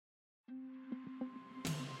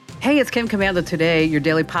Hey, it's Kim Komando today, your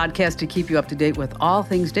daily podcast to keep you up to date with all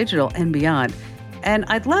things digital and beyond. And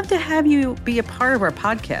I'd love to have you be a part of our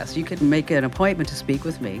podcast. You can make an appointment to speak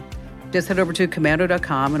with me. Just head over to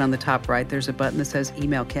komando.com, and on the top right, there's a button that says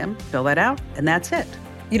Email Kim. Fill that out, and that's it.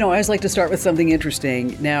 You know, I always like to start with something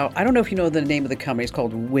interesting. Now, I don't know if you know the name of the company. It's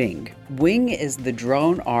called Wing. Wing is the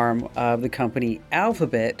drone arm of the company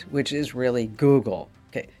Alphabet, which is really Google.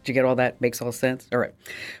 Okay, did you get all that? Makes all sense? All right.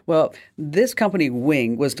 Well, this company,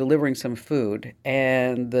 Wing, was delivering some food,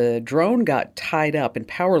 and the drone got tied up in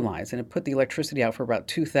power lines, and it put the electricity out for about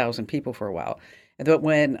 2,000 people for a while. And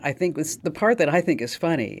the part that I think is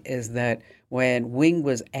funny is that when Wing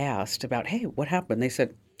was asked about, hey, what happened? They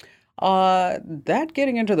said, that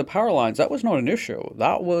getting into the power lines, that was not an issue.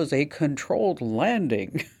 That was a controlled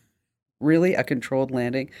landing. Really? A controlled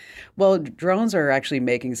landing? Well, drones are actually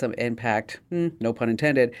making some impact, no pun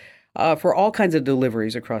intended, for all kinds of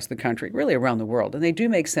deliveries across the country, really around the world. And they do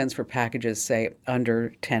make sense for packages, say,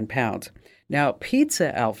 under 10 pounds. Now,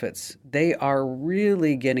 pizza outfits, they are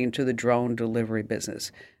really getting into the drone delivery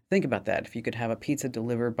business. Think about that. If you could have a pizza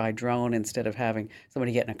delivered by drone instead of having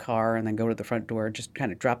somebody get in a car and then go to the front door, just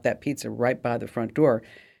kind of drop that pizza right by the front door.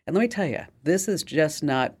 And let me tell you, this is just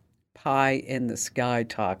not pie in the sky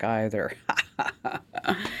talk either.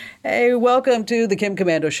 Hey, welcome to the Kim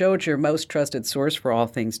Komando Show. It's your most trusted source for all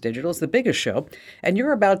things digital. It's the biggest show. And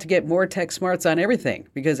you're about to get more tech smarts on everything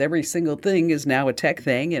because every single thing is now a tech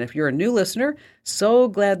thing. And if you're a new listener, so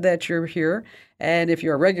glad that you're here. And if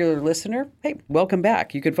you're a regular listener, hey, welcome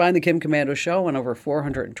back. You can find the Kim Komando Show on over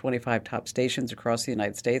 425 top stations across the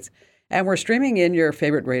United States. And we're streaming in your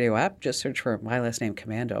favorite radio app. Just search for my last name,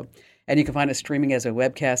 Komando. And you can find us streaming as a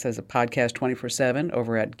webcast, as a podcast 24/7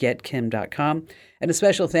 over at getkim.com. And a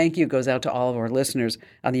special thank you goes out to all of our listeners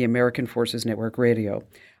on the American Forces Network Radio.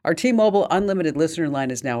 Our T-Mobile Unlimited listener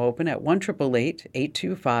line is now open at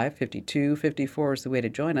 1-888-825-5254 is the way to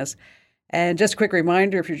join us. And just a quick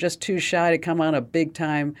reminder, if you're just too shy to come on a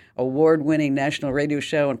big-time award-winning national radio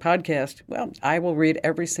show and podcast, well, I will read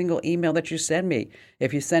every single email that you send me.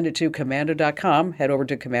 If you send it to komando.com, head over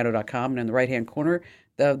to komando.com, and in the right-hand corner,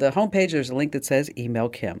 the homepage, there's a link that says Email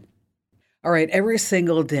Kim. All right, every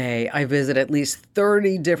single day I visit at least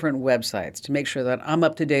 30 different websites to make sure that I'm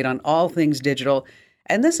up to date on all things digital.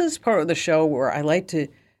 And this is part of the show where I like to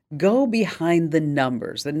go behind the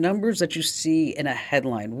numbers that you see in a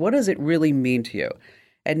headline. What does it really mean to you?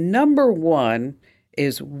 And number one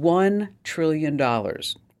is $1 trillion.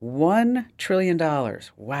 $1 trillion.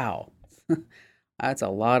 Wow. That's a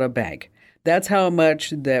lot of bank. That's how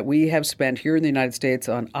much that we have spent here in the United States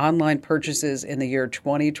on online purchases in the year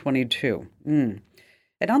 2022. And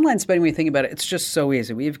online spending, when you think about it, it's just so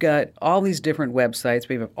easy. We've got all these different websites.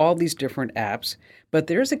 We have all these different apps. But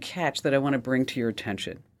there's a catch that I want to bring to your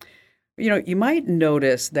attention. You know, you might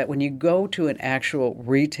notice that when you go to an actual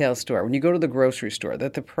retail store, when you go to the grocery store,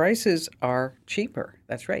 that the prices are cheaper.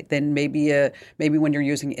 That's right. Then maybe when you're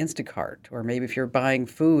using Instacart, or maybe if you're buying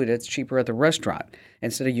food, it's cheaper at the restaurant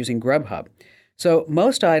instead of using Grubhub. So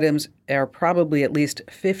most items are probably at least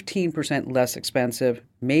 15% less expensive,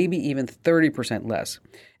 maybe even 30% less.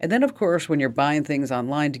 And then, of course, when you're buying things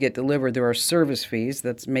online to get delivered, there are service fees.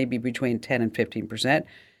 That's maybe between 10 and 15%.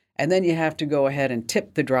 And then you have to go ahead and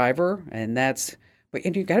tip the driver, and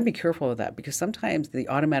you got to be careful of that because sometimes the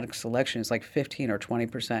automatic selection is like 15 or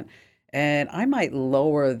 20%. And I might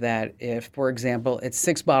lower that if, for example, it's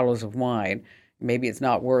 6 bottles of wine. Maybe it's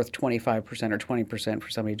not worth 25% or 20% for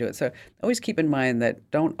somebody to do it. So always keep in mind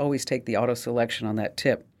that don't always take the auto selection on that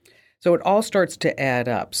tip. So it all starts to add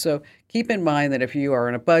up. So keep in mind that if you are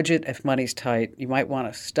on a budget, if money's tight, you might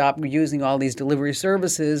want to stop using all these delivery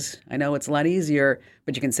services. I know it's a lot easier,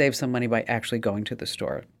 but you can save some money by actually going to the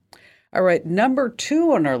store. All right, number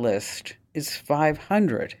 2 on our list is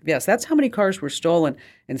 500. Yes, that's how many cars were stolen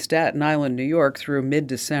in Staten Island, New York through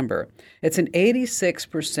mid-December. It's an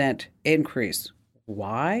 86% increase.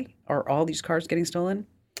 Why are all these cars getting stolen?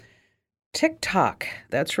 TikTok.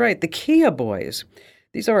 That's right, the Kia Boys.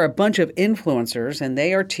 These are a bunch of influencers, and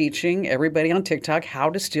they are teaching everybody on TikTok how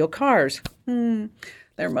to steal cars.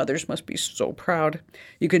 Their mothers must be so proud.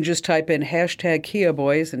 You can just type in hashtag Kia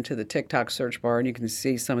Boys into the TikTok search bar, and you can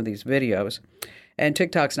see some of these videos. And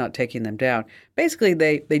TikTok's not taking them down. Basically,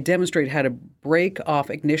 they demonstrate how to break off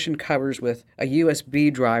ignition covers with a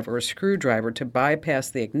USB drive or a screwdriver to bypass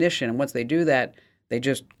the ignition. And once they do that, they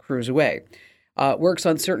just cruise away. It works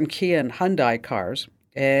on certain Kia and Hyundai cars.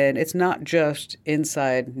 And it's not just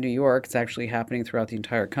inside New York. It's actually happening throughout the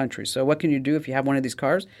entire country. So what can you do if you have one of these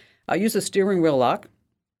cars? Use a steering wheel lock,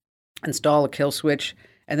 install a kill switch,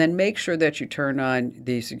 and then make sure that you turn on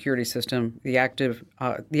the security system, the active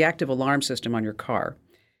alarm system on your car.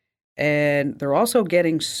 And they're also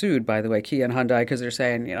getting sued, by the way, Kia and Hyundai, because they're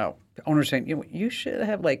saying, owners saying, you should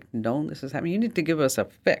have known this is happening. You need to give us a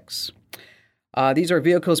fix. These are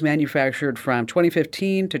vehicles manufactured from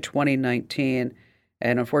 2015 to 2019.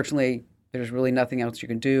 And unfortunately, there's really nothing else you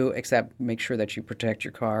can do except make sure that you protect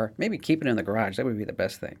your car. Maybe keep it in the garage. That would be the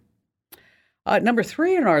best thing. Number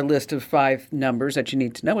 3 in our list of 5 numbers that you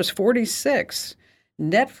need to know is 46.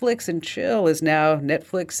 Netflix and chill is now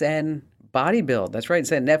Netflix and bodybuild. That's right.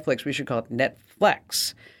 Instead of Netflix, we should call it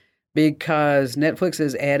Netflex, because Netflix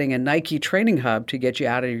is adding a Nike training hub to get you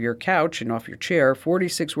out of your couch and off your chair,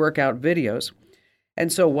 46 workout videos.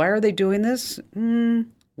 And so why are they doing this?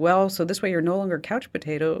 Well, so this way you're no longer couch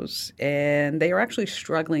potatoes, and they are actually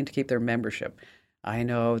struggling to keep their membership. I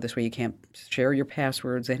know this way you can't share your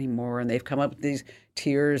passwords anymore, and they've come up with these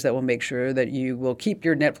tiers that will make sure that you will keep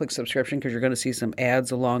your Netflix subscription because you're going to see some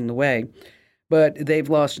ads along the way. But they've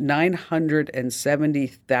lost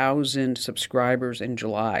 970,000 subscribers in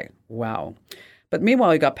July. Wow. But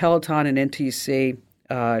meanwhile, you got Peloton and NTC,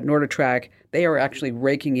 NordicTrack. They are actually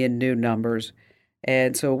raking in new numbers.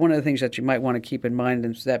 And so one of the things that you might want to keep in mind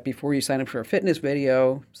is that before you sign up for a fitness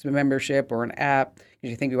video, some membership, or an app,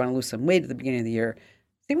 because you think you want to lose some weight at the beginning of the year,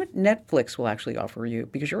 see what Netflix will actually offer you,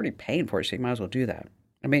 because you're already paying for it, so you might as well do that.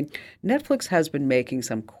 I mean, Netflix has been making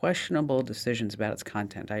some questionable decisions about its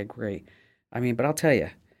content. I agree. But I'll tell you,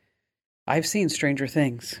 I've seen stranger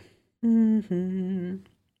things. The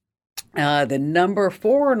number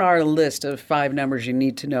 4 on our list of 5 numbers you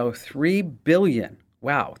need to know, 3 billion.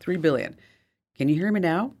 Wow, 3 billion. Can you hear me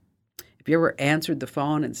now? If you ever answered the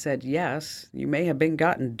phone and said yes, you may have been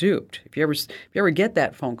gotten duped. If you ever get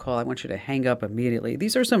that phone call, I want you to hang up immediately.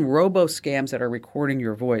 These are some robo-scams that are recording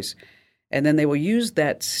your voice, and then they will use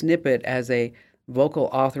that snippet as a vocal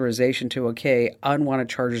authorization to okay unwanted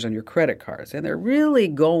charges on your credit cards. And they're really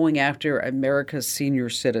going after America's senior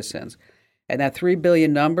citizens. And that 3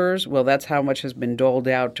 billion numbers, well, that's how much has been doled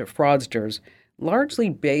out to fraudsters, largely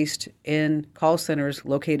based in call centers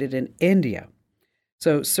located in India.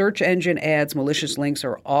 So search engine ads, malicious links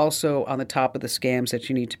are also on the top of the scams that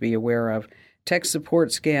you need to be aware of. Tech support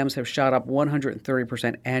scams have shot up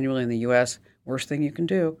 130% annually in the U.S. Worst thing you can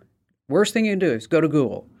do is go to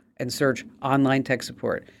Google and search online tech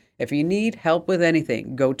support. If you need help with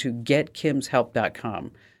anything, go to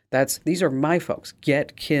getkimshelp.com. These are my folks,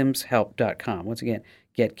 getkimshelp.com. Once again,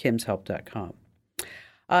 getkimshelp.com.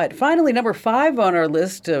 Finally, number 5 on our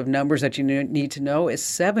list of numbers that you need to know is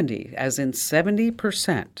 70, as in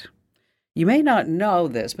 70%. You may not know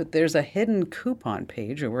this, but there's a hidden coupon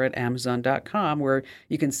page over at Amazon.com where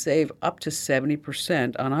you can save up to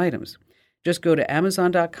 70% on items. Just go to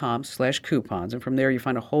Amazon.com/coupons, and from there you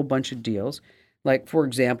find a whole bunch of deals. Like, for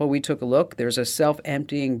example, we took a look. There's a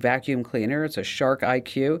self-emptying vacuum cleaner. It's a Shark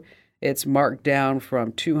IQ. It's marked down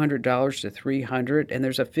from $200 to $300, and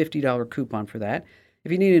there's a $50 coupon for that.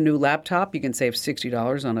 If you need a new laptop, you can save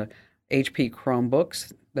 $60 on a HP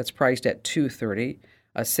Chromebooks that's priced at $230.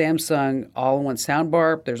 A Samsung all-in-one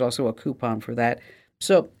soundbar, there's also a coupon for that.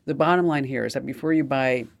 So the bottom line here is that before you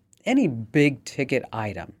buy any big-ticket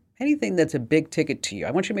item, anything that's a big ticket to you,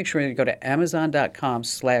 I want you to make sure you go to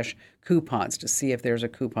Amazon.com/coupons to see if there's a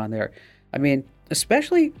coupon there.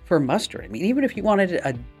 Especially for mustard. Even if you wanted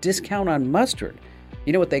a discount on mustard,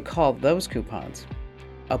 you know what they call those coupons?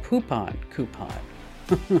 A poupon coupon.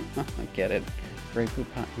 Get it? Great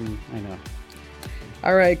coupon. I know.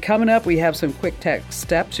 All right, coming up, we have some quick tech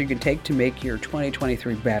steps you can take to make your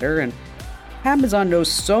 2023 better. And Amazon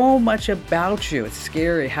knows so much about you. It's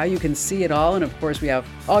scary how you can see it all. And of course, we have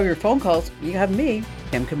all your phone calls. You have me,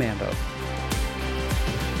 Kim Komando.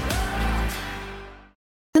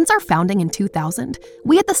 Since our founding in 2000,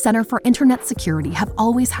 we at the Center for Internet Security have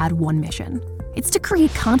always had one mission. It's to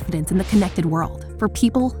create confidence in the connected world for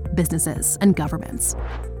people, businesses, and governments.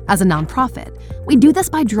 As a nonprofit, we do this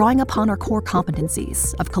by drawing upon our core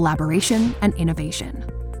competencies of collaboration and innovation.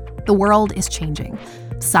 The world is changing.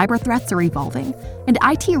 Cyber threats are evolving, and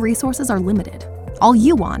IT resources are limited. All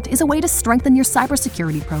you want is a way to strengthen your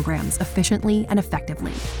cybersecurity programs efficiently and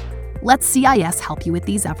effectively. Let CIS help you with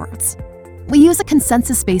these efforts. We use a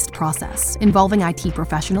consensus-based process involving IT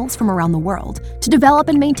professionals from around the world to develop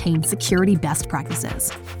and maintain security best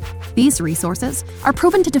practices. These resources are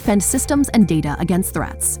proven to defend systems and data against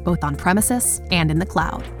threats, both on premises and in the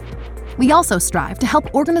cloud. We also strive to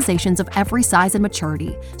help organizations of every size and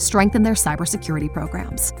maturity strengthen their cybersecurity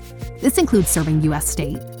programs. This includes serving U.S.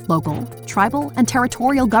 state, local, tribal, and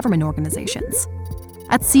territorial government organizations.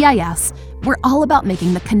 At CIS, we're all about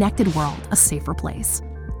making the connected world a safer place.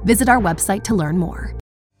 Visit our website to learn more.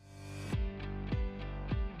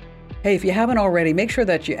 Hey, Hey, if you haven't already, make sure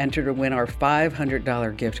that you enter to win our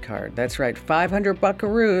 $500 gift card. That's right, 500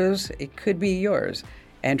 buckaroos. It could be yours.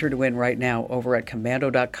 Enter to win right now over at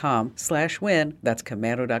komando.com/win. That's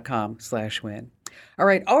komando.com/win. All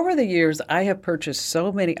right, over the years, I have purchased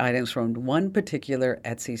so many items from one particular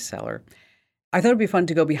Etsy seller. I thought it'd be fun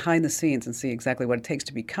to go behind the scenes and see exactly what it takes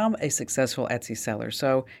to become a successful Etsy seller.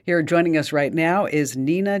 So here joining us right now is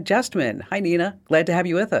Nina Justman. Hi, Nina. Glad to have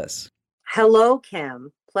you with us. Hello,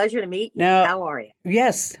 Kim. Pleasure to meet you. Now, how are you?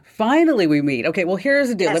 Yes, finally we meet. Okay, well, here's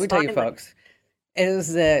the deal. Yes, Let me tell you, finally. folks,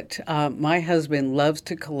 is that my husband loves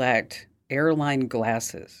to collect airline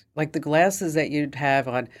glasses, like the glasses that you'd have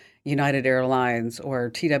on United Airlines or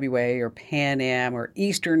TWA or Pan Am or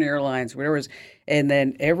Eastern Airlines, whatever it is. And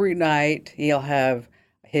then every night he'll have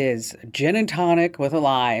his gin and tonic with a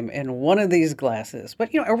lime in one of these glasses.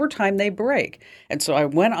 But, over time they break. And so I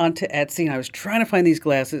went onto Etsy and I was trying to find these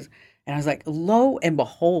glasses. And I was like, lo and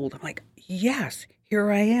behold, I'm like, yes, here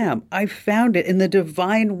I am. I found it in the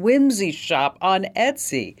Divine Whimsy shop on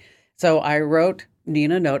Etsy. So I wrote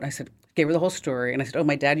Nina a note. And I said, gave her the whole story. And I said, oh,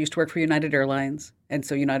 my dad used to work for United Airlines. And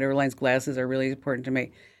so United Airlines glasses are really important to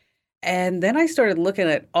me. And then I started looking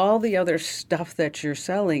at all the other stuff that you're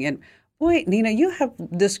selling. And boy, Nina, you have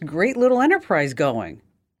this great little enterprise going.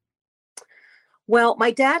 Well, my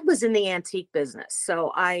dad was in the antique business,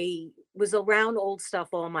 so I was around old stuff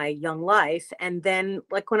all my young life. And then,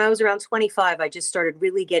 like when I was around 25, I just started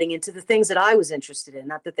really getting into the things that I was interested in,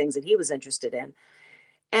 not the things that he was interested in.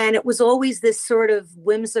 And it was always this sort of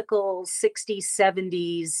whimsical 60s,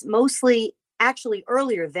 70s, mostly actually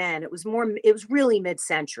earlier then. It was really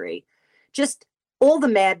mid-century. Just all the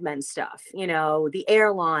Mad Men stuff, the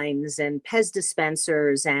airlines and Pez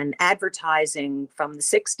dispensers and advertising from the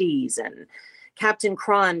 60s and Captain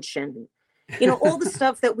Crunch and, all the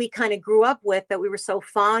stuff that we kind of grew up with that we were so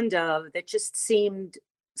fond of that just seemed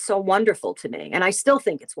so wonderful to me. And I still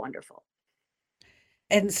think it's wonderful.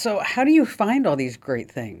 And so how do you find all these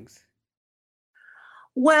great things?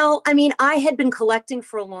 Well, I mean, I had been collecting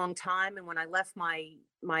for a long time. And when I left my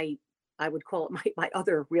I would call it my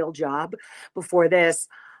other real job before this,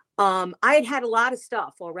 I had had a lot of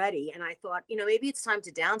stuff already. And I thought, maybe it's time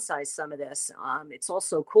to downsize some of this. It's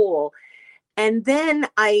also cool. And then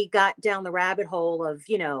I got down the rabbit hole of,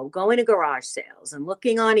 going to garage sales and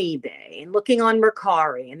looking on eBay and looking on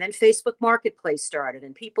Mercari. And then Facebook Marketplace started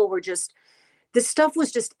and people were this stuff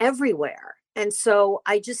was just everywhere. And so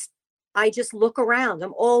I just look around.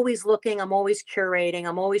 I'm always looking. I'm always curating.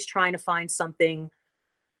 I'm always trying to find something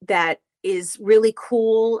that is really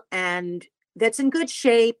cool and that's in good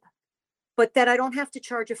shape, but that I don't have to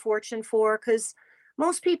charge a fortune for, because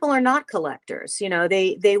most people are not collectors.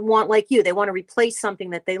 They want, like you, they want to replace something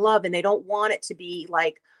that they love and they don't want it to be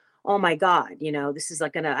like, oh my God, this is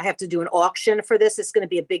like I have to do an auction for this. It's going to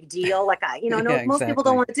be a big deal. Like Yeah, most people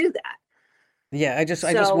don't exactly. want to do that. Yeah, So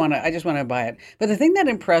I just want to buy it. But the thing that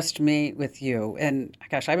impressed me with you, and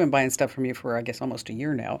gosh, I've been buying stuff from you for I guess almost a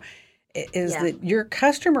year now, is yeah, that your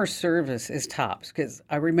customer service is tops. Because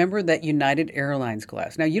I remember that United Airlines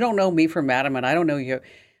glass. Now you don't know me from Adam, and I don't know you,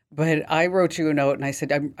 but I wrote you a note and I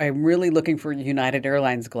said I'm really looking for United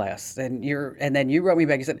Airlines glass, and then you wrote me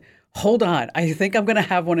back. You said, hold on, I think I'm going to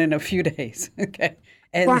have one in a few days. Okay,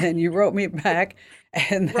 and right, then you wrote me back,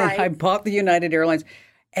 and then I right. bought the United Airlines.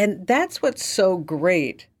 And that's what's so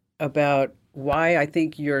great about why I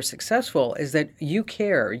think you're successful is that you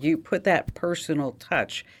care. You put that personal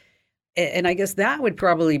touch. And I guess that would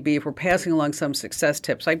probably be, if we're passing along some success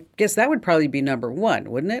tips, I guess that would probably be number one,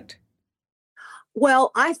 wouldn't it?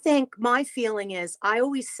 Well, I think my feeling is I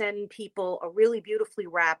always send people a really beautifully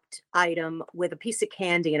wrapped item with a piece of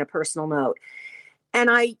candy and a personal note. And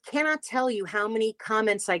I cannot tell you how many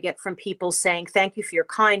comments I get from people saying, thank you for your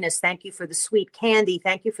kindness. Thank you for the sweet candy.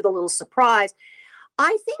 Thank you for the little surprise.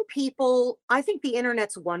 I think the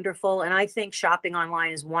internet's wonderful and I think shopping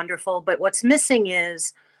online is wonderful. But what's missing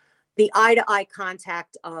is the eye to eye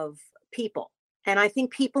contact of people. And I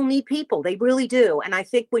think people need people. They really do. And I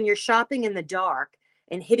think when you're shopping in the dark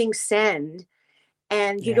and hitting send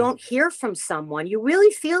and you Yeah. don't hear from someone, you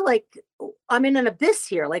really feel like I'm in an abyss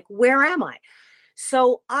here. Like, where am I?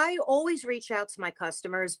 So I always reach out to my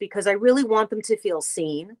customers because I really want them to feel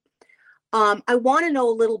seen. I want to know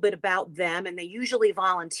a little bit about them, and they usually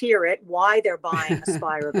volunteer it, why they're buying a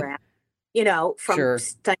spirograph, from Sure.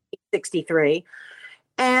 1963.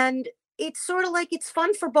 And it's sort of like it's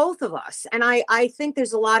fun for both of us. And I think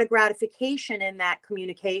there's a lot of gratification in that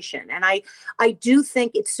communication. And I do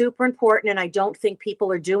think it's super important. And I don't think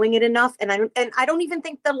people are doing it enough. And I don't even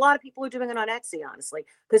think that a lot of people are doing it on Etsy, honestly,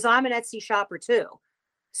 because I'm an Etsy shopper too.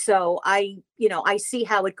 So I see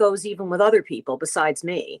how it goes even with other people besides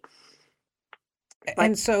me. But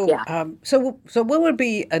And so, yeah. so what would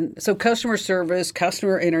be so customer service,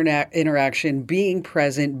 customer internet interaction, being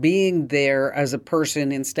present, being there as a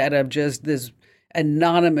person instead of just this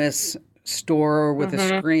anonymous store with a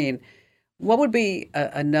hmm screen. What would be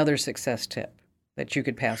another success tip that you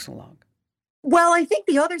could pass along? Well, I think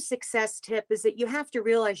the other success tip is that you have to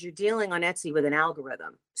realize you're dealing on Etsy with an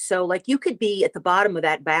algorithm. So, like, you could be at the bottom of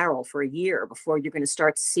that barrel for a year before you're going to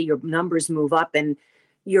start to see your numbers move up and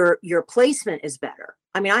your placement is better.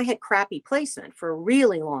 I mean, I had crappy placement for a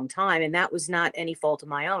really long time, and that was not any fault of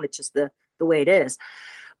my own. It's just the way it is.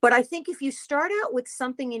 But I think if you start out with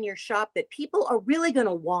something in your shop that people are really going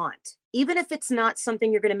to want, even if it's not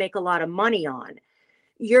something you're going to make a lot of money on,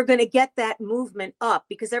 you're going to get that movement up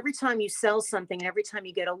because every time you sell something and every time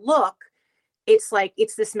you get a look, it's like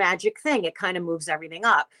it's this magic thing. It kind of moves everything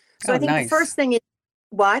up. So Oh, I think the nice. first thing is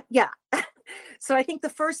what? Yeah. So I think the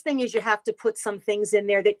first thing is you have to put some things in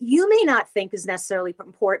there that you may not think is necessarily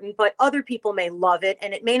important, but other people may love it.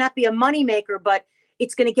 And it may not be a money maker, but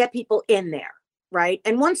it's going to get people in there. Right.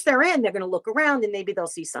 And once they're in, they're going to look around and maybe they'll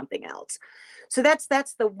see something else. So that's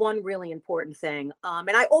the one really important thing. And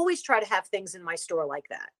I always try to have things in my store like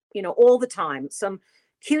that, all the time. Some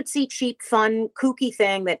cutesy, cheap, fun, kooky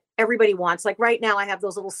thing that everybody wants. Like right now, I have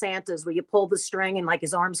those little Santas where you pull the string and like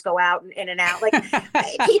his arms go out and in and out. Like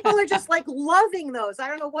people are just like loving those. I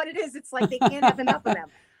don't know what it is. It's like they can't have enough of them.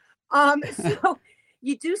 So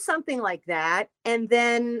you do something like that, and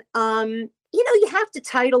then you have to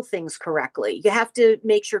title things correctly. You have to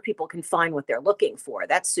make sure people can find what they're looking for.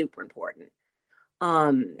 That's super important.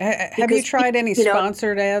 Have you Because tried any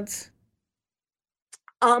sponsored ads?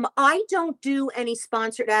 I don't do any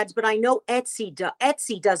sponsored ads, but I know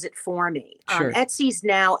Etsy does it for me. Sure. Etsy's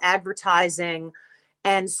now advertising.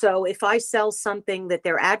 And so if I sell something that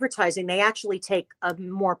they're advertising, they actually take a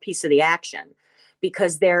more piece of the action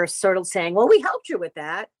because they're sort of saying, well, we helped you with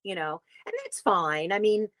that, and that's fine. I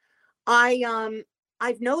mean,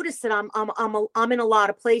 I've noticed that I'm in a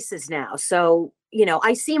lot of places now. So,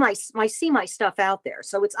 I see my stuff out there.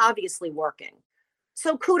 So it's obviously working.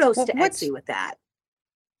 So kudos Well, to Etsy with that.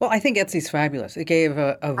 well, I think Etsy's fabulous. It gave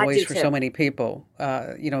a I voice do for too. so many people,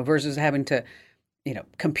 versus having to,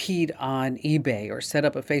 compete on eBay or set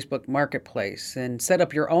up a Facebook marketplace and set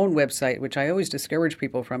up your own website, which I always discourage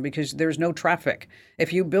people from because there's no traffic.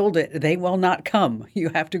 If you build it, they will not come. You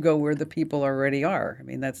have to go where the people already are. I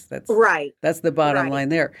mean, Right. that's the bottom Right. line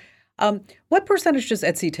there. What percentage does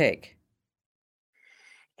Etsy take?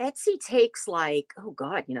 Etsy takes like, oh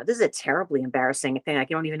God, this is a terribly embarrassing thing. I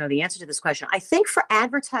don't even know the answer to this question. I think for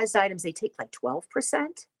advertised items, they take like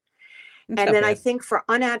 12%. It's And not then I bad. think for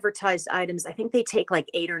unadvertised items, I think they take like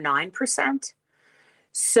 8 or 9%.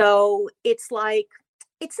 So it's like,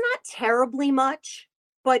 it's not terribly much,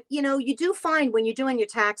 but you do find when you're doing your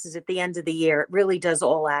taxes at the end of the year, it really does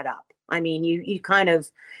all add up. I mean, you kind of,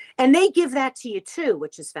 and they give that to you too,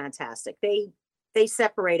 which is fantastic. They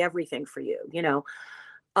separate everything for you.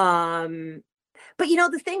 Um, but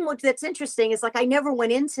the thing that's interesting is like I never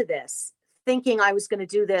went into this thinking I was going to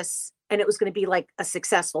do this and it was going to be like a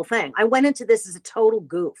successful thing. I went into this as a total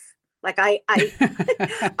goof. Like I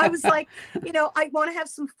I was like, I want to have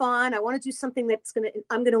some fun. I want to do something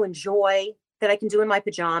I'm going to enjoy that I can do in my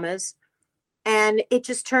pajamas. And it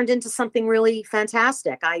just turned into something really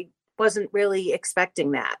fantastic. I wasn't really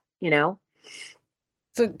expecting that.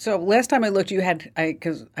 So last time I looked,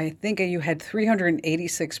 because I think you had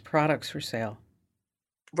 386 products for sale.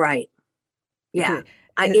 Right. Yeah.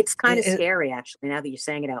 Okay. It's kind of scary actually now that you're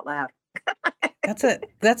saying it out loud.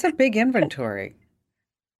 That's a big inventory.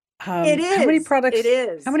 It How many is. products? It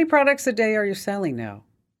is. How many products a day are you selling now?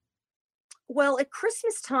 Well, at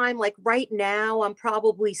Christmas time, like right now, I'm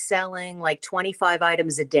probably selling like 25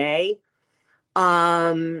 items a day.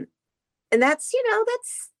 Um, and that's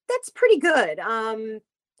pretty good.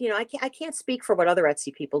 I can't speak for what other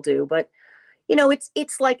Etsy people do, but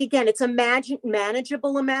it's like again, it's a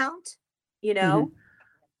manageable amount, you Hmm. know.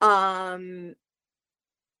 Um,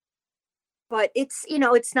 but it's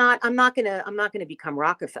not. I'm not gonna become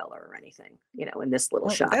Rockefeller or anything, in this little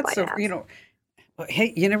Well, shop that's I so, have. well,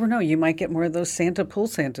 hey, you never know. You might get more of those Santa pool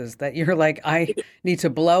Santas that you're like, I need to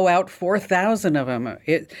blow out 4,000 of them.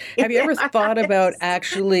 Have you ever thought about Yes.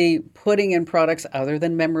 actually putting in products other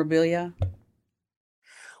than memorabilia?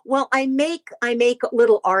 Well, I make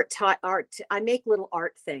little art. I make little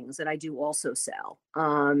art things that I do also sell.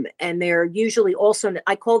 And they're usually also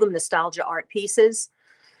I call them nostalgia art pieces.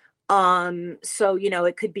 So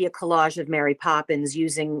it could be a collage of Mary Poppins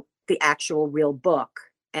using the actual real book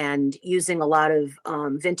and using a lot of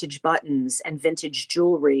vintage buttons and vintage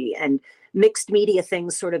jewelry and mixed media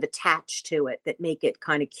things sort of attached to it that make it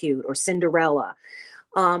kind of cute, or Cinderella.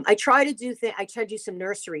 I try to do some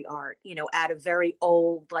nursery art, out of very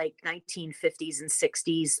old, like 1950s and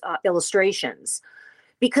 60s illustrations,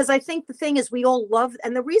 because I think the thing is we all love,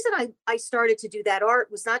 and the reason I started to do that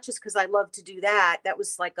art was not just because I love to do that. That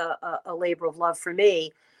was like a labor of love for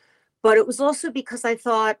me, but it was also because I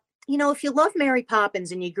thought, if you love Mary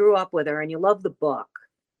Poppins and you grew up with her and you love the book,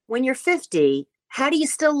 when you're 50, how do you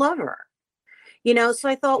still love her? So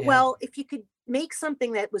I thought, Yeah. well, if you could make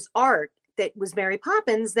something that was art, that was Mary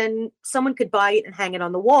Poppins, then someone could buy it and hang it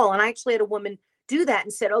on the wall. And I actually had a woman do that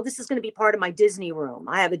and said, oh, this is going to be part of my Disney room.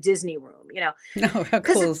 I have a Disney room, No, how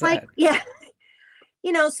because cool it's is like, that? yeah,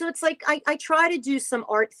 so it's like I try to do some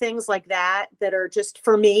art things like that that are just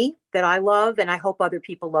for me, that I love, and I hope other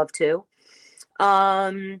people love too.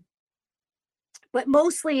 Um, but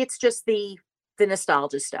mostly it's just the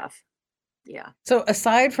nostalgia stuff. Yeah. So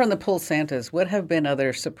aside from the Pull Santas, what have been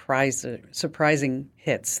other surprising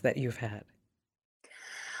hits that you've had?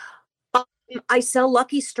 Um, I sell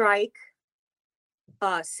Lucky Strike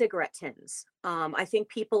cigarette tins. I think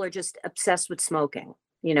people are just obsessed with smoking.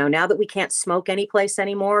 Now that we can't smoke any place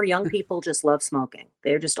anymore, young people just love smoking.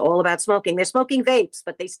 They're just all about smoking. They're smoking vapes,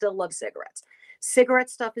 but they still love cigarettes. Cigarette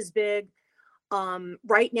stuff is big.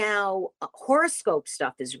 Right now, horoscope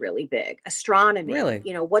stuff is really big. Astronomy, Really?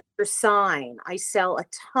 what's your sign? I sell a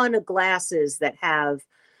ton of glasses that have,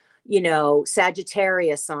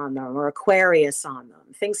 Sagittarius on them or Aquarius on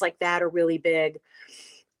them. Things like that are really big.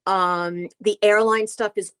 The airline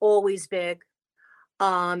stuff is always big.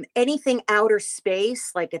 Anything outer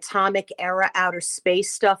space, like atomic era outer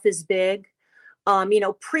space stuff is big.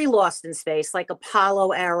 Pre-Lost in Space, like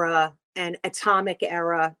Apollo era and atomic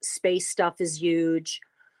era space stuff is huge.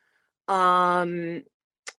 Trying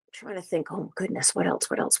to think, oh goodness, what else?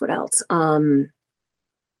 What else? What else?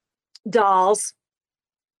 Dolls,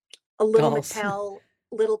 a little Dolls. Mattel,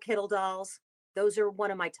 little Kittle dolls. Those are one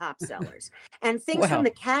of my top sellers. And things from Wow. the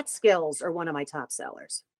Catskills are one of my top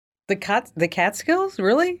sellers. The Catskills?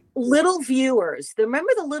 Really? Little viewers.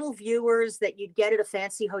 Remember the little viewers that you'd get at a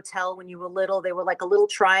fancy hotel when you were little? They were like a little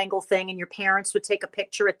triangle thing, and your parents would take a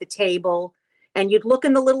picture at the table, and you'd look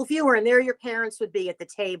in the little viewer, and there your parents would be at the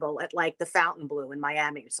table at like the Fontainebleau in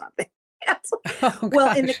Miami or something. Oh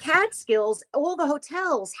Well, in the gosh. Catskills, all the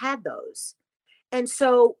hotels had those. And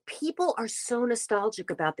so people are so nostalgic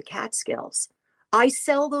about the Catskills. I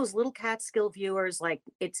sell those little Catskill viewers like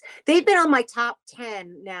they've been on my top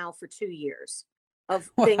 10 now for 2 years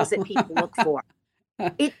of things that people look Wow. for.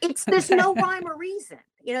 There's no rhyme or reason.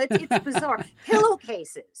 It's bizarre.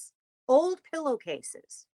 Pillowcases, old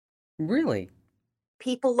pillowcases. Really?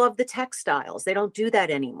 People love the textiles. They don't do that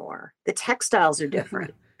anymore. The textiles are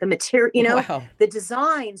different. The material, Wow. the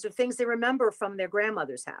designs are things they remember from their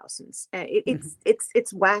grandmother's house, and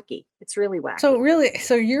it's wacky. It's really So wacky. really,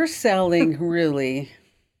 so you're selling really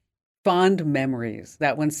fond memories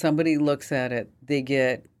that when somebody looks at it, they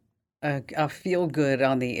get a feel good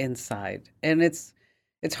on the inside. And it's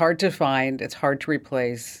hard to find, it's hard to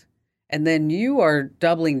replace. And then you are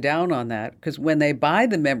doubling down on that because when they buy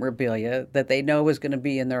the memorabilia that they know is going to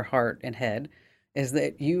be in their heart and head, is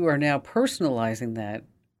that you are now personalizing that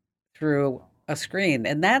through a screen.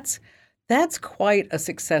 And that's quite a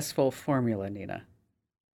successful formula, Nina.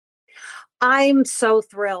 I'm so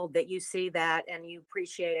thrilled that you see that and you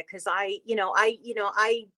appreciate it, because I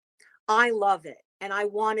love it, and I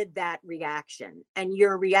wanted that reaction, and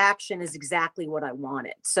your reaction is exactly what I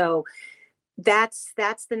wanted. So that's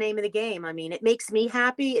the name of the game. I mean, it makes me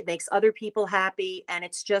happy, it makes other people happy, and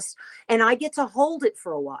and I get to hold it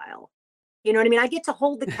for a while. You know what I mean? I get to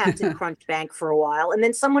hold the Captain Crunch Bank for a while, and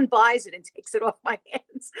then someone buys it and takes it off my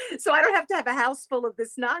hands. So I don't have to have a house full of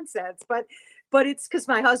this nonsense. But it's because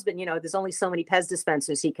my husband, there's only so many Pez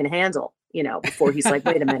dispensers he can handle, before he's like,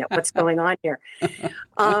 wait a minute, what's going on here?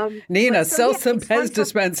 Nina, But so sell yeah, some it's fun Pez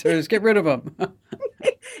dispensers. Get rid of them.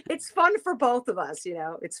 it's fun for both of us.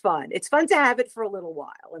 It's fun. It's fun to have it for a little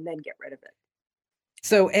while and then get rid of it.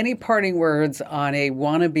 So, any parting words on a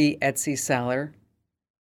wannabe Etsy seller?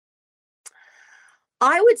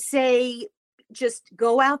 I would say just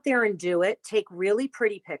go out there and do it. Take really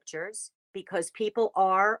pretty pictures, because people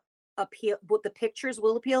are what the pictures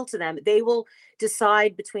will appeal to them. They will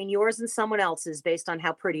decide between yours and someone else's based on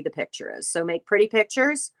how pretty the picture is. So make pretty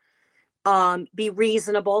pictures. Be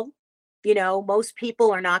reasonable. Most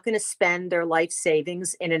people are not going to spend their life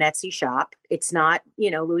savings in an Etsy shop. It's not,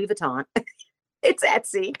 Louis Vuitton. It's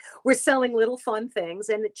Etsy. We're selling little fun things,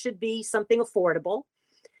 and it should be something affordable.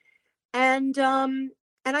 And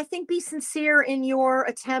I think be sincere in your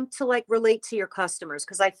attempt to like relate to your customers,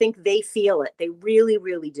 because I think they feel it. They really,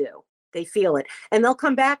 really do. They feel it. And they'll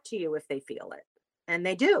come back to you if they feel it. And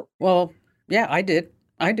they do. Well, yeah, I did.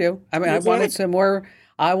 I do. I mean, You I wanted did? some more.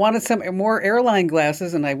 I wanted some more airline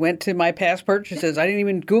glasses, and I went to my past purchases. I didn't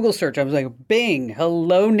even Google search. I was like, "Bing,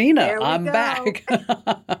 hello, Nina, There we I'm go. back."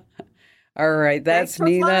 All right, Thanks that's for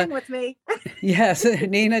Nina. flying with me. Yes,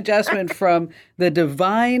 Nina Justman from the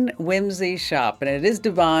Divine Whimsy Shop, and it is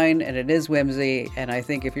divine and it is whimsy. And I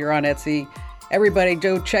think if you're on Etsy, everybody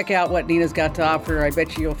go check out what Nina's got to offer. I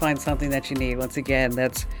bet you'll find something that you need. Once again,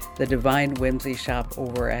 that's the Divine Whimsy Shop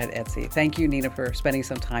over at Etsy. Thank you, Nina, for spending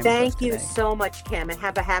some time with us Thank you today. so much, Kim, and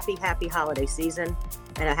have a happy, happy holiday season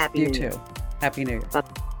and a happy You New Year. too. Happy New Year.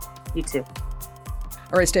 You too.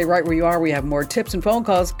 All right, stay right where you are. We have more tips and phone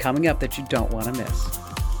calls coming up that you don't want to miss.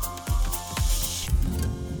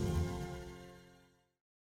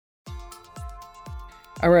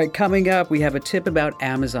 All right, coming up, we have a tip about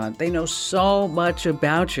Amazon. They know so much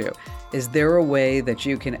about you. Is there a way that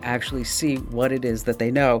you can actually see what it is that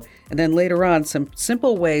they know? And then later on, some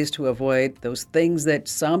simple ways to avoid those things that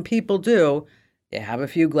some people do. You have a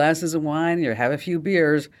few glasses of wine, you have a few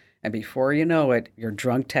beers, and before you know it, you're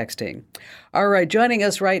drunk texting. All right, joining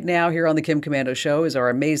us right now here on the Kim Komando Show is our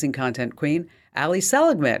amazing content queen, Ali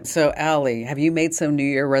Seligman. So, Ali, have you made some New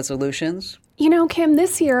Year resolutions? You know, Kim,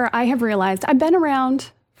 this year I have realized I've been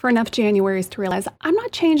around for enough Januaries to realize I'm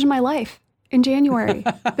not changing my life in January.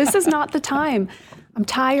 This is not the time. I'm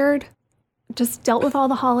tired, just dealt with all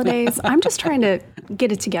the holidays. I'm just trying to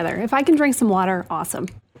get it together. If I can drink some water, awesome.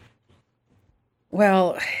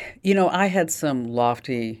 Well, you know, I had some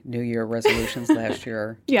lofty New Year resolutions last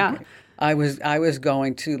year. Yeah. I was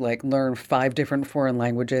going to like learn 5 different foreign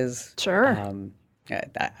languages. Sure.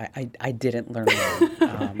 I didn't learn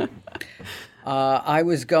them. I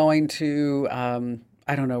was going to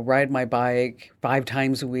I don't know, ride my bike 5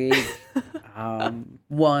 times a week.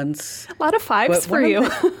 Once. A lot of fives But for one you.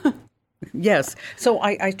 of Yes. So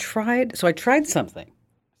I tried something.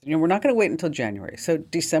 You know, we're not going to wait until January. So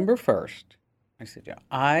December 1st, I said, yeah,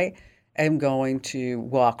 I am going to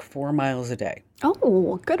walk 4 miles a day.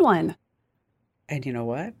 Oh, good one. And you know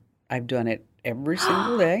what? I've done it every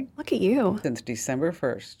single day Look at you. since December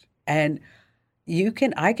 1st. And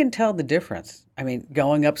I can tell the difference. I mean,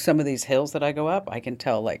 going up some of these hills that I go up, I can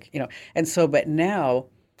tell and so, but now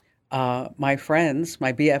my friends,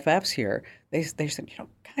 my BFFs here, they said,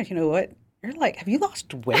 God, you know what? You're like, have you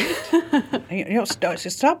lost weight?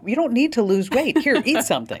 Stop. You don't need to lose weight. Here, eat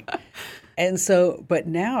something. And so, but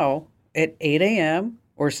now at 8 a.m.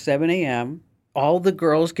 or 7 a.m., all the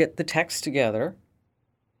girls get the text together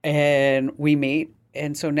and we meet.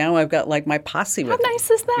 And so now I've got like my posse with How me, nice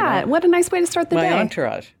is that? What a nice way to start the my day.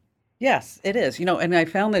 entourage. Yes, it is. And I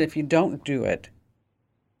found that if you don't do it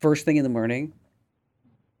first thing in the morning,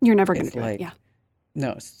 You're never going to it's do like, it. Yeah.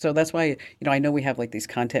 no. So that's why, I know we have like these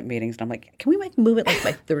content meetings and I'm like, can we move it like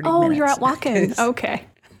by 30 Oh, minutes? you're out walking. Okay.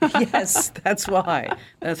 Yes, that's why.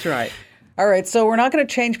 That's right. All right. So we're not going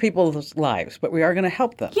to change people's lives, but we are going to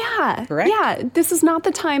help them. Yeah. Correct? Yeah. This is not the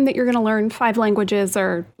time that you're going to learn 5 languages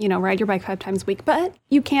or, ride your bike 5 times a week, but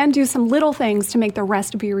you can do some little things to make the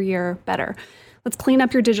rest of your year better. Let's clean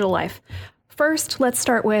up your digital life. First, let's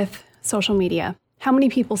start with social media. How many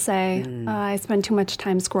people say, I spend too much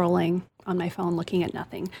time scrolling on my phone looking at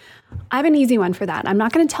nothing? I have an easy one for that. I'm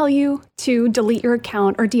not going to tell you to delete your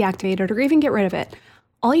account or deactivate it or even get rid of it.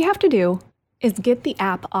 All you have to do is get the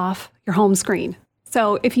app off your home screen.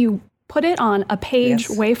 So if you put it on a page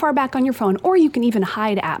Yes. way far back on your phone, or you can even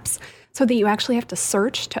hide apps so that you actually have to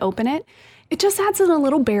search to open it, it just adds in a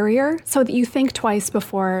little barrier so that you think twice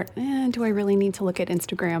before, do I really need to look at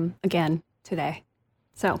Instagram again today?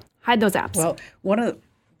 So hide those apps. Well,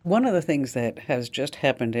 one of the things that has just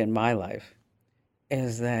happened in my life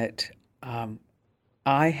is that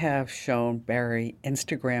I have shown Barry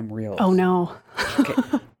Instagram Reels. Oh no.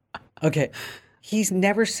 Okay. He's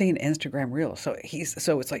never seen Instagram Reels. So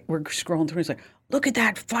it's like we're scrolling through and he's like, look at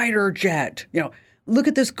that fighter jet. Look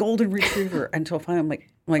at this golden retriever. Until finally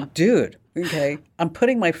I'm like, dude, okay, I'm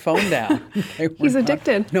putting my phone down. Okay, He's we're not-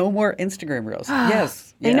 addicted. No more Instagram Reels.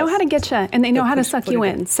 Yes. They know how to get you and they know how to push- suck put you it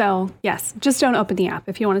in. So yes, just don't open the app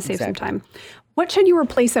if you want to save some Exactly. time. What should you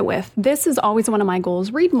replace it with? This is always one of my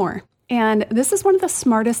goals, read more. And this is one of the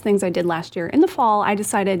smartest things I did last year. In the fall, I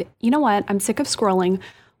decided, you know what? I'm sick of scrolling.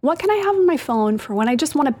 What can I have on my phone for when I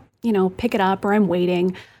just want to, pick it up or I'm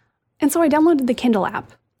waiting? And so I downloaded the Kindle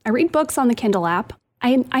app. I read books on the Kindle app.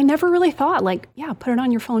 I never really thought put it on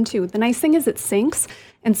your phone too. The nice thing is it syncs.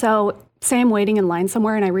 And so say I'm waiting in line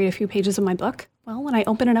somewhere and I read a few pages of my book. Well, when I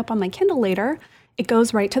open it up on my Kindle later, it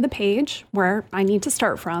goes right to the page where I need to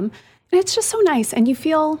start from. And it's just so nice. And you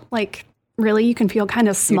feel like, really, you can feel kind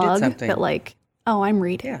of smug something. that Oh, I'm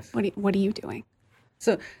reading. Yes. What are you doing?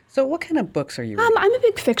 So what kind of books are you reading? I'm a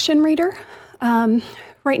big fiction reader.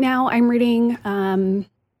 Right now, I'm reading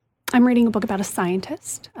a book about a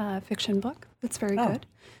scientist, a fiction book. That's very good.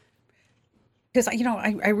 Because,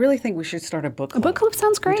 I really think we should start a book club. A book club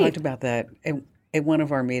sounds great. We talked about that at one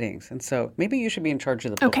of our meetings. And so maybe you should be in charge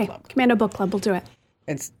of the book club. Okay, Commando Book Club, we'll do it.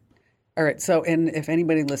 All right. So, and if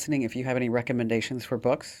anybody listening, if you have any recommendations for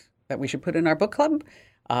books that we should put in our book club,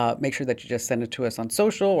 make sure that you just send it to us on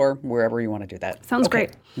social or wherever you want to do that. Sounds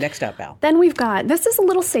great. Next up, Al. Then this is a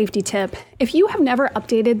little safety tip. If you have never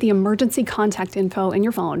updated the emergency contact info in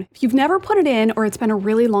your phone, if you've never put it in or it's been a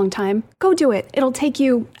really long time, go do it. It'll take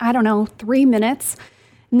you, 3 minutes.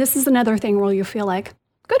 And this is another thing where you feel like,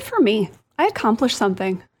 good for me. I accomplished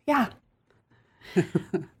something. Yeah.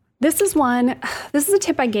 This is a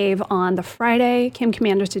tip I gave on the Friday Kim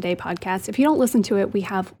Commander Today podcast. If you don't listen to it, we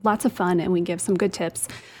have lots of fun and we give some good tips.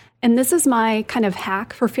 And this is my kind of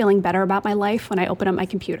hack for feeling better about my life when I open up my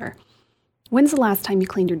computer. When's the last time you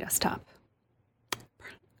cleaned your desktop?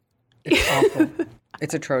 It's awful.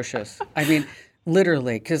 It's atrocious. I mean,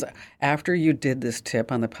 literally, because after you did this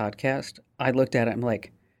tip on the podcast, I looked at it, I'm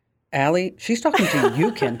like, Allie, she's talking to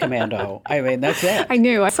you, Kim Commando. I mean, that's it. I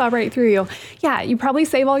knew. I saw right through you. Yeah, you probably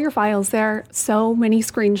save all your files there. So many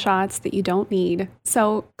screenshots that you don't need.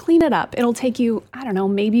 So clean it up. It'll take you,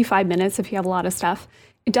 maybe 5 minutes if you have a lot of stuff.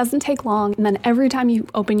 It doesn't take long. And then every time you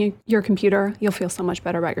open your computer, you'll feel so much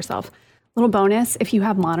better about yourself. Little bonus, if you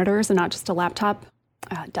have monitors and not just a laptop,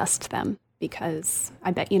 dust them because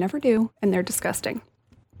I bet you never do. And they're disgusting.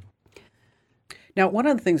 Now, one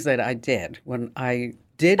of the things that I did when I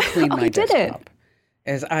did clean my desktop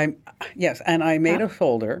is I made a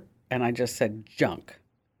folder and I just said junk.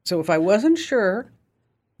 So if I wasn't sure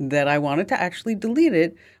that I wanted to actually delete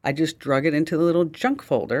it, I just drug it into the little junk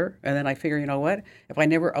folder. And then I figure, you know what? If I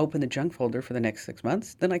never open the junk folder for the next 6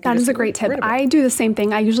 months, then I can That is a great tip. I do the same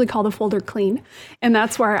thing. I usually call the folder clean. And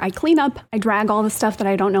that's where I clean up. I drag all the stuff that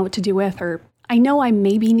I don't know what to do with, or I know I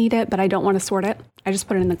maybe need it, but I don't want to sort it. I just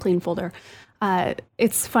put it in the clean folder.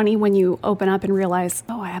 It's funny when you open up and realize,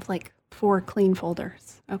 I have like 4 clean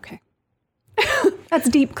folders. Okay. That's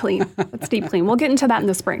deep clean. We'll get into that in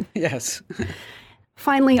the spring. Yes.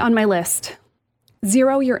 Finally, on my list,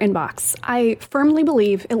 zero your inbox. I firmly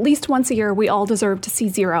believe at least once a year, we all deserve to see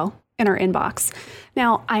zero in our inbox.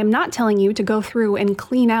 Now, I am not telling you to go through and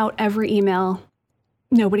clean out every email.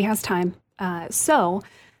 Nobody has time. So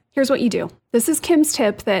here's what you do. This is Kim's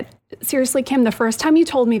tip that, seriously, Kim, the first time you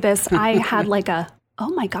told me this, I had like oh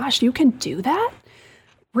my gosh, you can do that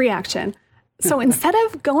reaction. So instead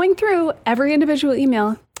of going through every individual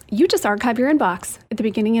email, you just archive your inbox at the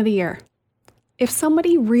beginning of the year. If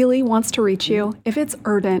somebody really wants to reach you, if it's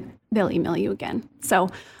urgent, they'll email you again. So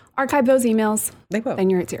archive those emails. They will. Then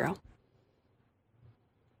you're at zero.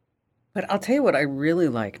 But I'll tell you what I really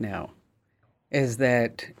like now is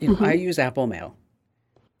that I use Apple Mail.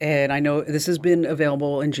 And I know this has been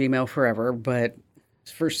available in Gmail forever, but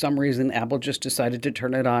for some reason, Apple just decided to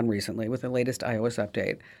turn it on recently with the latest iOS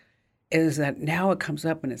update. Is that now it comes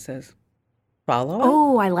up and it says, follow up?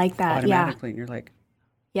 Oh, I like that. Automatically. And you're like,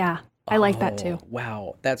 yeah, I like that too.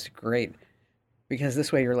 Wow, that's great. Because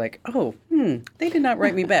this way you're like, they did not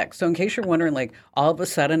write me back. So in case you're wondering, like, all of a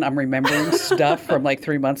sudden I'm remembering stuff from like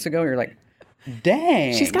 3 months ago. You're like,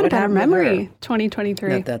 dang. She's got a better memory,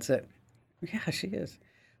 2023. That's it. Yeah, she is.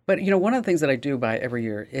 But, one of the things that I do buy every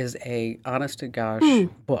year is a honest-to-gosh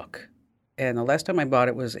book. And the last time I bought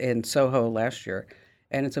it was in Soho last year.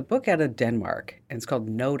 And it's a book out of Denmark, and it's called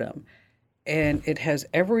Notum. And it has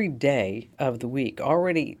every day of the week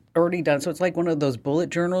already done. So it's like one of those bullet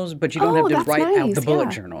journals, but you don't have to write out the bullet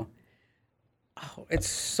journal. Oh, it's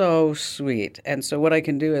so sweet. And so what I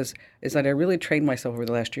can do is that I really trained myself over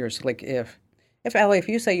the last year. So like if Allie, if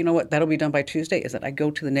you say, you know what, that'll be done by Tuesday, is that I go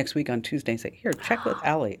to the next week on Tuesday and say, here, check with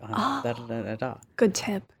Allie on da-da-da-da-da. Good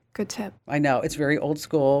tip. I know. It's very old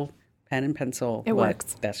school, pen and pencil. It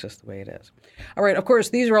works. That's just the way it is. All right. Of course,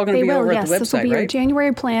 these are all going to be over at the website, this will be right? your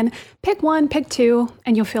January plan. Pick one, pick two,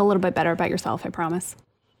 and you'll feel a little bit better about yourself, I promise.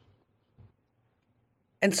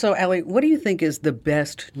 And so, Allie, what do you think is the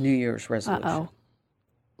best New Year's resolution? Uh-oh.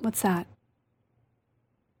 What's that?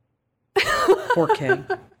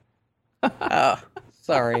 4K. Oh,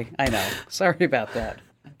 sorry. I know. Sorry about that.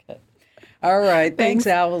 Okay. All right. Thanks,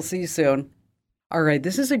 Al. We'll see you soon. All right.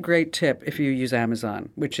 This is a great tip if you use Amazon,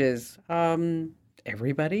 which is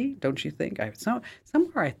everybody, don't you think?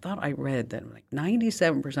 Somewhere I thought I read that like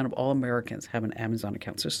 97% of all Americans have an Amazon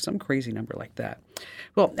account. So some crazy number like that.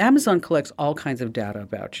 Well, Amazon collects all kinds of data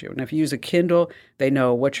about you. And if you use a Kindle, they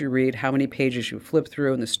know what you read, how many pages you flip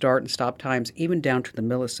through, and the start and stop times, even down to the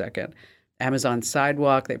millisecond. Amazon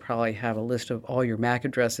Sidewalk, they probably have a list of all your MAC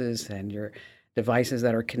addresses and your devices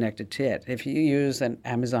that are connected to it. If you use an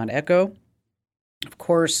Amazon Echo, of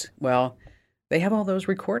course, well, they have all those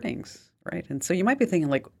recordings, right? And so you might be thinking,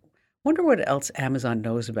 like, wonder what else Amazon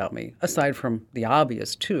knows about me, aside from the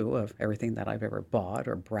obvious, too, of everything that I've ever bought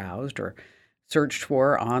or browsed or searched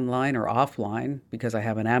for online or offline because I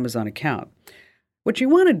have an Amazon account. What you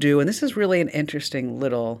want to do, and this is really an interesting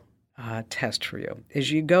little test for you,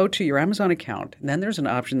 is you go to your Amazon account, and then there's an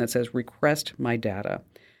option that says Request My Data.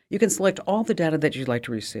 You can select all the data that you'd like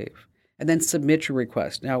to receive, and then submit your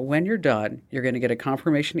request. Now, when you're done, you're going to get a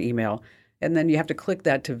confirmation email, and then you have to click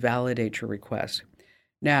that to validate your request.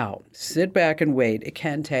 Now, sit back and wait. It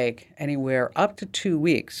can take anywhere up to 2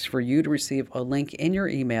 weeks for you to receive a link in your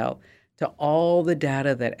email to all the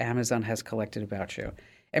data that Amazon has collected about you.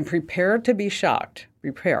 And prepare to be shocked.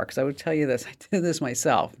 Prepare, because I would tell you this, I did this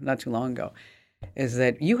myself not too long ago, is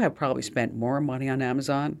that you have probably spent more money on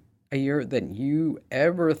Amazon a year than you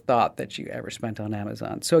ever thought that you ever spent on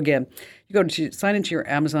Amazon. So again, you go to sign into your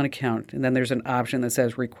Amazon account, and then there's an option that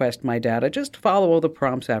says Request My Data. Just follow all the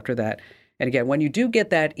prompts after that. And again, when you do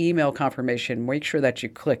get that email confirmation, make sure that you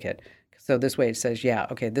click it. So this way it says, yeah,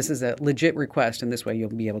 okay, this is a legit request, and this way you'll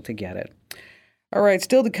be able to get it. All right,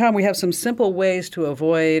 still to come, we have some simple ways to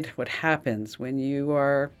avoid what happens when you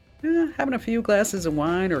are having a few glasses of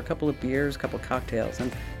wine or a couple of beers, a couple of cocktails,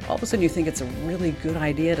 and all of a sudden you think it's a really good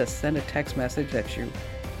idea to send a text message that you're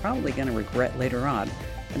probably going to regret later on.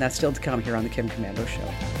 And that's still to come here on The Kim Komando Show.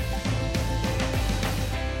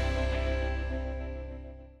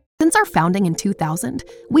 Since our founding in 2000,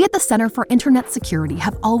 we at the Center for Internet Security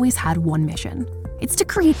have always had one mission. It's to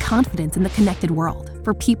create confidence in the connected world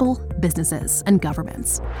for people, businesses, and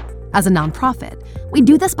governments. As a nonprofit, we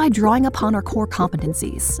do this by drawing upon our core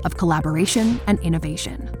competencies of collaboration and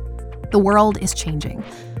innovation. The world is changing,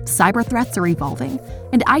 cyber threats are evolving,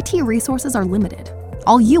 and IT resources are limited.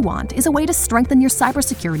 All you want is a way to strengthen your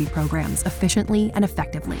cybersecurity programs efficiently and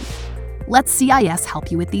effectively. Let CIS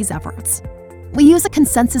help you with these efforts. We use a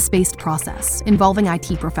consensus-based process involving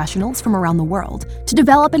IT professionals from around the world to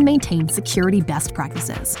develop and maintain security best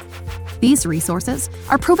practices. These resources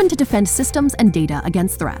are proven to defend systems and data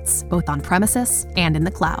against threats, both on premises and in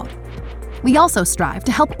the cloud. We also strive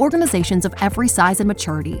to help organizations of every size and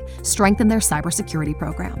maturity strengthen their cybersecurity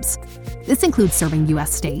programs. This includes serving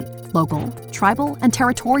U.S. state, local, tribal, and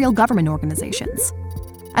territorial government organizations.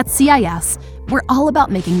 At CIS, we're all about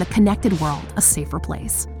making the connected world a safer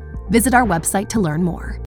place. Visit our website to learn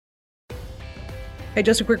more. Hey,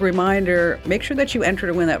 just a quick reminder, make sure that you enter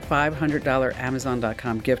to win that $500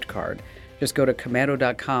 Amazon.com gift card. Just go to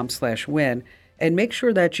komando.com/win and make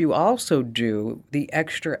sure that you also do the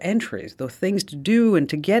extra entries, the things to do and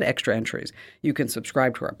to get extra entries. You can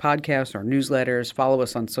subscribe to our podcast, our newsletters, follow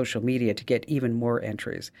us on social media to get even more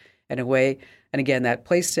entries. And again, that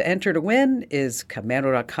place to enter to win is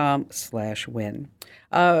komando.com/win.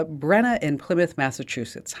 Brenna in Plymouth,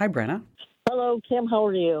 Massachusetts. Hi, Brenna. Hello, Kim. How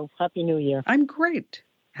are you? Happy New Year. I'm great.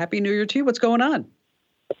 Happy New Year to you. What's going on?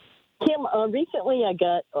 Kim, recently I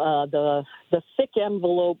got the thick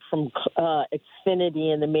envelope from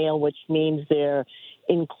Xfinity in the mail, which means they're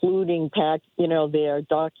including their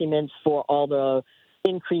documents for all the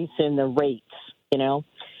increase in the rates,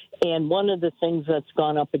 And one of the things that's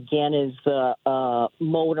gone up again is the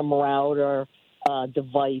modem router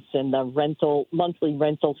device, and the monthly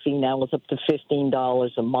rental fee now is up to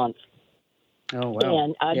 $15 a month. Oh, wow.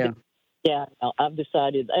 And I've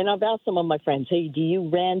decided, and I've asked some of my friends, hey, do you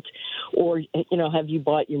rent or, have you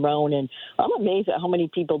bought your own? And I'm amazed at how many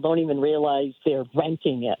people don't even realize they're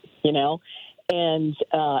renting it, and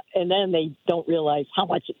then they don't realize how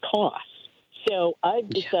much it costs. So I've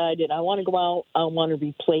decided I want to go out, I want to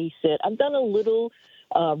replace it. I've done a little,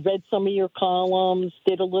 read some of your columns,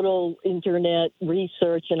 did a little internet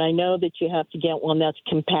research, and I know that you have to get one that's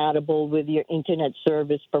compatible with your internet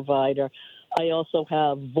service provider. I also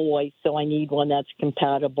have voice, so I need one that's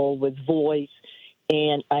compatible with voice.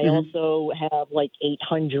 And I also have like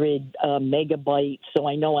 800 megabytes, so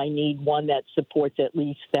I know I need one that supports at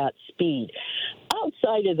least that speed.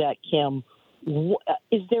 Outside of that, Kim,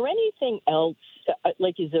 is there anything else?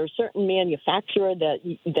 Is there a certain manufacturer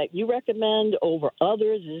that you recommend over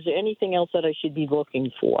others? Is there anything else that I should be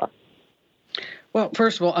looking for? Well,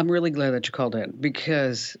 first of all, I'm really glad that you called in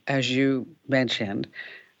because, as you mentioned,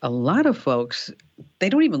 a lot of folks, they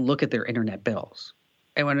don't even look at their internet bills.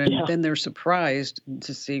 And then they're surprised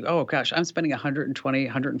to see, oh, gosh, I'm spending $120,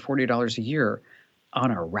 $140 a year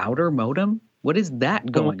on a router modem. What is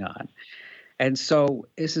that going on? And so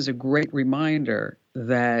this is a great reminder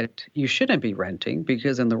that you shouldn't be renting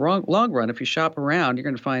because in the long run, if you shop around, you're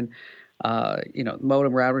going to find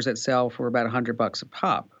modem routers that sell for about $100 a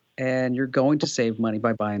pop. And you're going to save money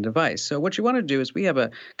by buying a device. So what you want to do is we have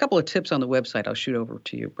a couple of tips on the website. I'll shoot over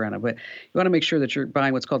to you, Brenna. But you want to make sure that you're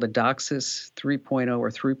buying what's called a DOCSIS 3.0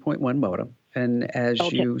 or 3.1 modem. And as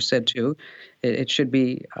you said, too, it should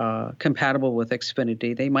be compatible with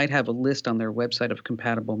Xfinity. They might have a list on their website of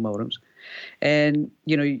compatible modems. And,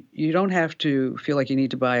 you don't have to feel like you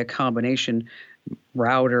need to buy a combination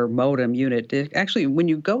router modem unit. Actually, when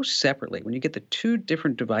you go separately, when you get the two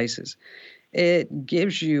different devices, it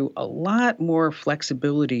gives you a lot more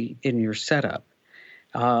flexibility in your setup.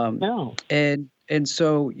 And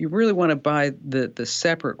so you really want to buy the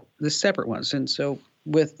separate ones. And so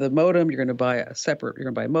with the modem, you're going to buy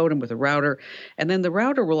a modem with a router. And then the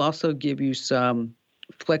router will also give you some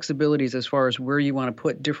flexibilities as far as where you want to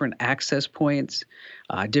put different access points,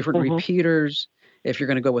 different repeaters. If you're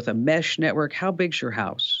going to go with a mesh network, how big's your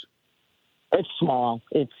house? It's small.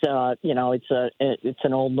 It's it's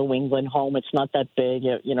an old New England home. It's not that big.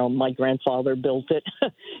 My grandfather built it.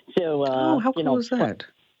 So how cool is that?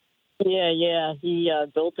 Yeah. He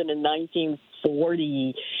built it in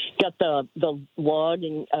 1940. Got the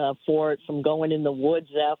logging for it from going in the woods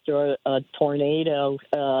after a tornado.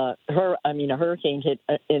 A hurricane hit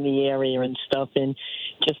in the area and stuff, and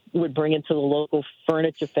just would bring it to the local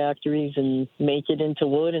furniture factories and make it into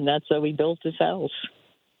wood, and that's how he built his house.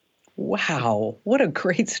 Wow, what a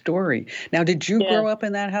great story. Now, did you grow up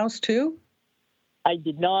in that house too? I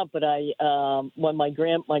did not, but when my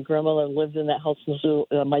grandmother lived in that house,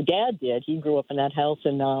 my dad did. He grew up in that house,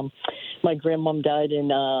 and my grandmom died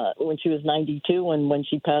when she was 92, and when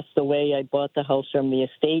she passed away, I bought the house from the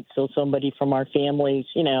estate, so somebody from our family,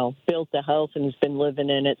 built the house and has been living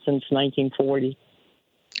in it since 1940.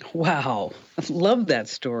 Wow, I love that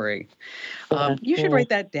story. You should write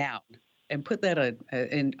that down and put that on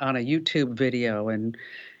a YouTube video and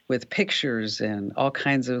with pictures and all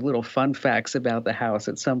kinds of little fun facts about the house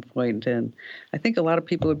at some point. And I think a lot of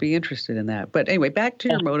people would be interested in that. But anyway, back to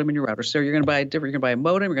your modem and your router. So you're going to buy a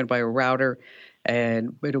modem, you're going to buy a router,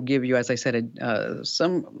 and it'll give you, as I said,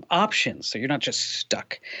 some options. So you're not just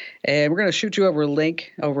stuck. And we're going to shoot you over a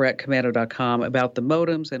link over at komando.com about the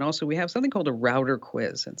modems. And also we have something called a router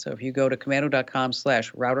quiz. And so if you go to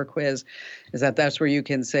komando.com/router quiz, that's where you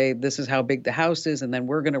can say, this is how big the house is. And then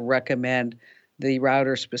we're going to recommend the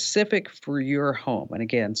router specific for your home. And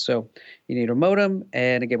again, so you need a modem.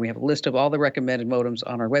 And again, we have a list of all the recommended modems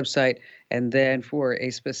on our website. And then for a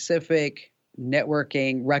specific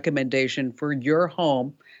networking recommendation for your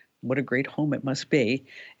home, what a great home it must be,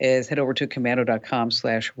 is head over to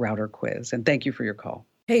komando.com/router quiz. And thank you for your call.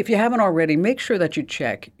 Hey, if you haven't already, make sure that you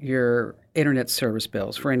check your internet service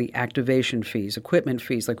bills for any activation fees, equipment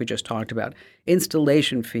fees like we just talked about,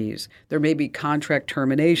 installation fees. There may be contract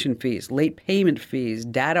termination fees, late payment fees,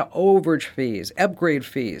 data overage fees, upgrade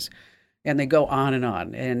fees, and they go on and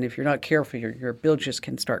on. And if you're not careful, your bill just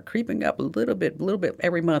can start creeping up a little bit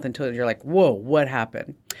every month until you're like, whoa, what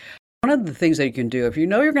happened? One of the things that you can do if you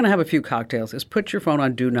know you're going to have a few cocktails is put your phone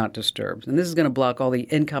on Do Not Disturb. And this is going to block all the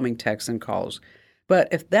incoming texts and calls. But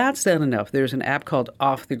if that's not enough, there's an app called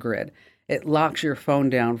Off the Grid. It locks your phone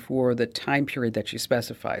down for the time period that you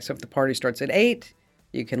specify. So if the party starts at 8,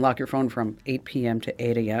 you can lock your phone from 8 p.m. to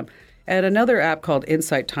 8 a.m. And another app called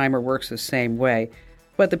Insight Timer works the same way.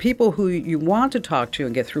 But the people who you want to talk to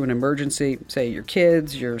and get through an emergency, say your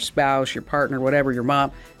kids, your spouse, your partner, whatever, your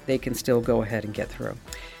mom, they can still go ahead and get through.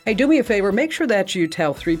 Hey, do me a favor. Make sure that you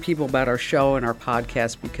tell 3 people about our show and our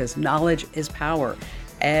podcast, because knowledge is power.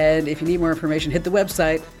 And if you need more information, hit the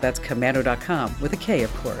website. That's komando.com, with a K,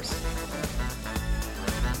 of course.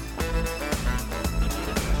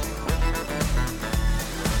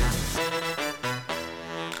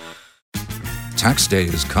 Tax day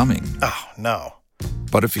is coming. Oh, no.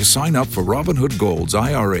 But if you sign up for Robinhood Gold's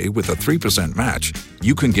IRA with a 3% match,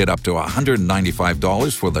 you can get up to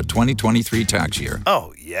 $195 for the 2023 tax year.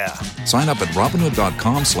 Oh, yeah. Sign up at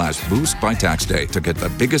Robinhood.com/boost by tax day to get the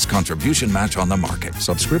biggest contribution match on the market.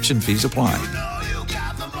 Subscription fees apply.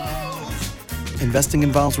 Investing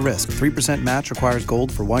involves risk. 3% match requires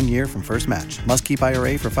gold for 1 year from first match. Must keep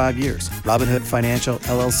IRA for 5 years. Robinhood Financial,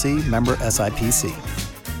 LLC, member SIPC.